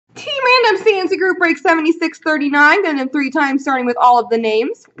C&C group break 7639, and then 3 times starting with all of the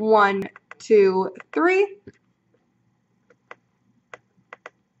names. 1, 2, 3.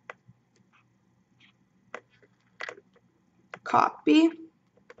 Copy.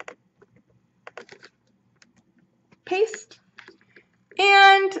 Paste.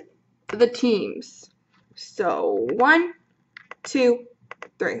 And the teams. So 1, 2,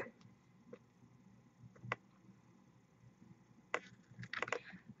 3.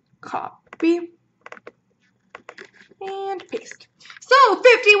 Copy. And paste. So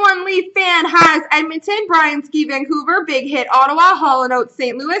 51 Leaf Fan has Edmonton, Bryanski, Vancouver, Big Hit, Ottawa, Hall & Oates,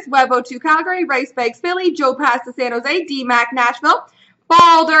 St. Louis, Web02, Calgary, Rice Bags, Philly, Joe Pass to San Jose, D-Mac, Nashville.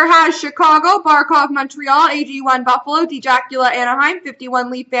 Balder has Chicago, Barkov, Montreal, AG1, Buffalo, Djacula, Anaheim, 51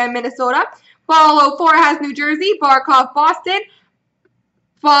 Leaf Fan, Minnesota. Ball 04 has New Jersey, Barkov, Boston.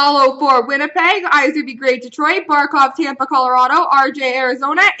 Ball 04, Winnipeg, Iserby, Great Detroit, Barkov, Tampa, Colorado, RJ,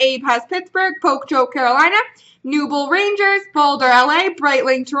 Arizona, Abe has Pittsburgh, Pokechoke, Carolina, Newble, Rangers, Boulder, LA,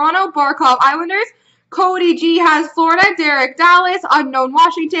 Breitling, Toronto, Barkov, Islanders, Cody G has Florida, Derek, Dallas, Unknown,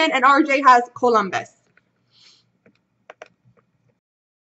 Washington, and RJ has Columbus.